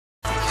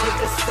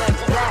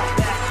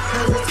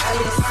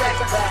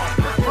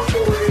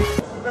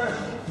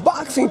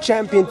Boxing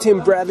champion Tim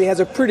Bradley has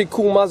a pretty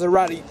cool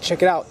Maserati.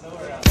 Check it out.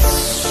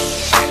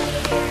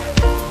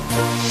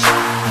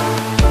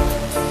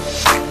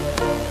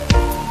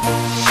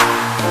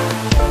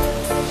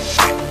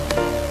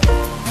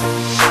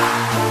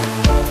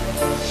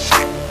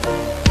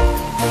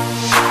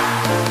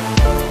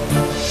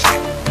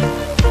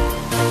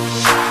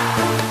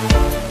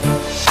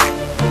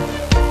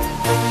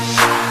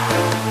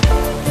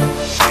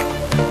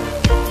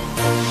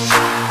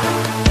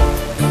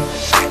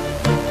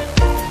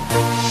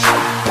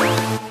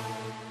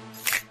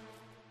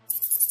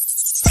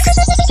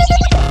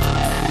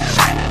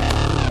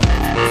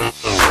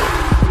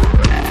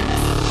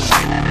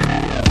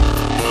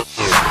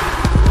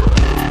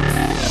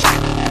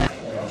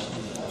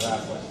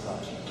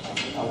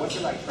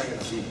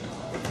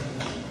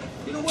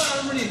 You know what?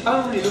 I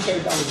don't really look at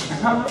it that way.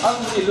 I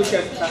don't really look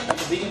at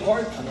the vegan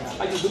part.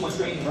 I just do my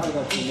training. Right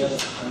up together.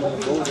 And then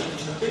go in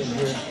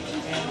here.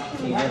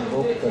 And then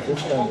go because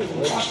this thing is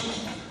lit.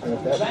 And if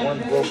that one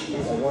broke,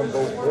 one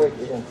goes break,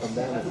 it's gonna come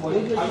down. I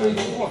really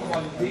don't talk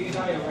about the vegan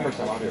diet right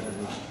now.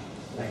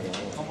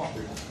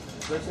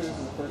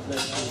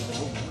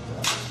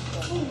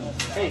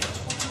 Hey,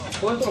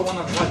 ¿cuánto lo van a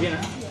tomar bien?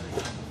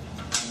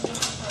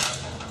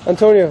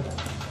 Antonio,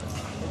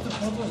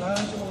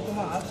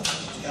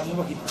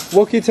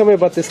 what can you tell me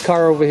about this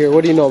car over here?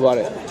 What do you know about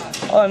it?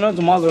 Oh, I know it's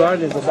a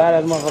Maserati. It's a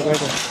badass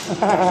motherfucker.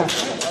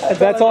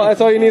 That's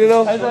all you need to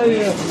know? That's all you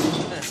need.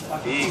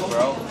 Big,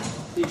 bro.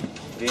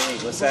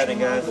 Big. What's happening,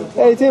 guys?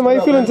 Hey, Tim, how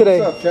you feeling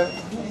today?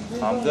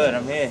 I'm good.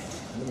 I'm here.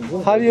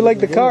 How do you like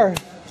the car?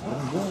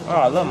 Oh,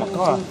 I love my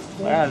car.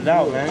 Without a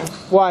doubt, man.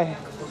 Why?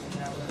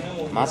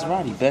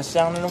 Maserati, best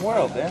sound in the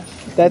world, man.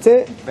 That's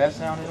it? Best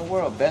sound in the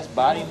world. Best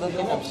body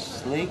looking. I'm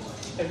sleek,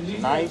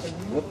 nice,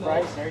 good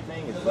price.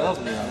 Everything is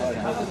lovely.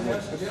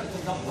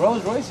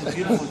 Rolls Royce is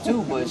beautiful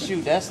too, but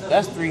shoot, that's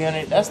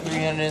 300. That's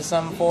 300 and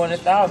something,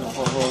 400,000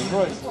 for a Rolls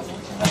Royce.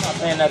 I'm not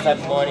paying that type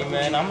of money,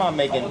 man. I'm not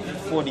making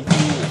 42,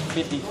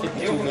 50,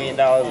 52 million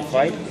dollars a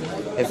fight.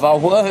 If I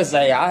was,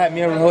 I have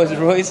me a Rolls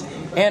Royce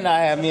and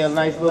I have me a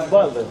nice little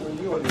Butler.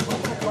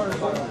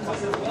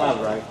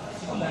 All right.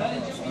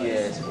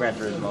 Yeah, it's Gran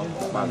Turismo.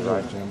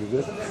 Maserati. You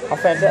good? I'm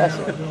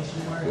fantastic.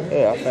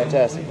 Yeah, I'm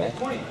fantastic, man.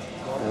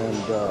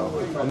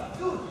 And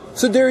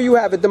so there you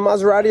have it, the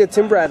Maserati of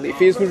Tim Bradley.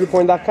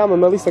 EsNewsReporting.com. I'm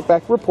Melly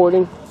Secback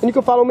reporting, and you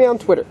can follow me on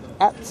Twitter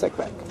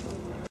 @Secback.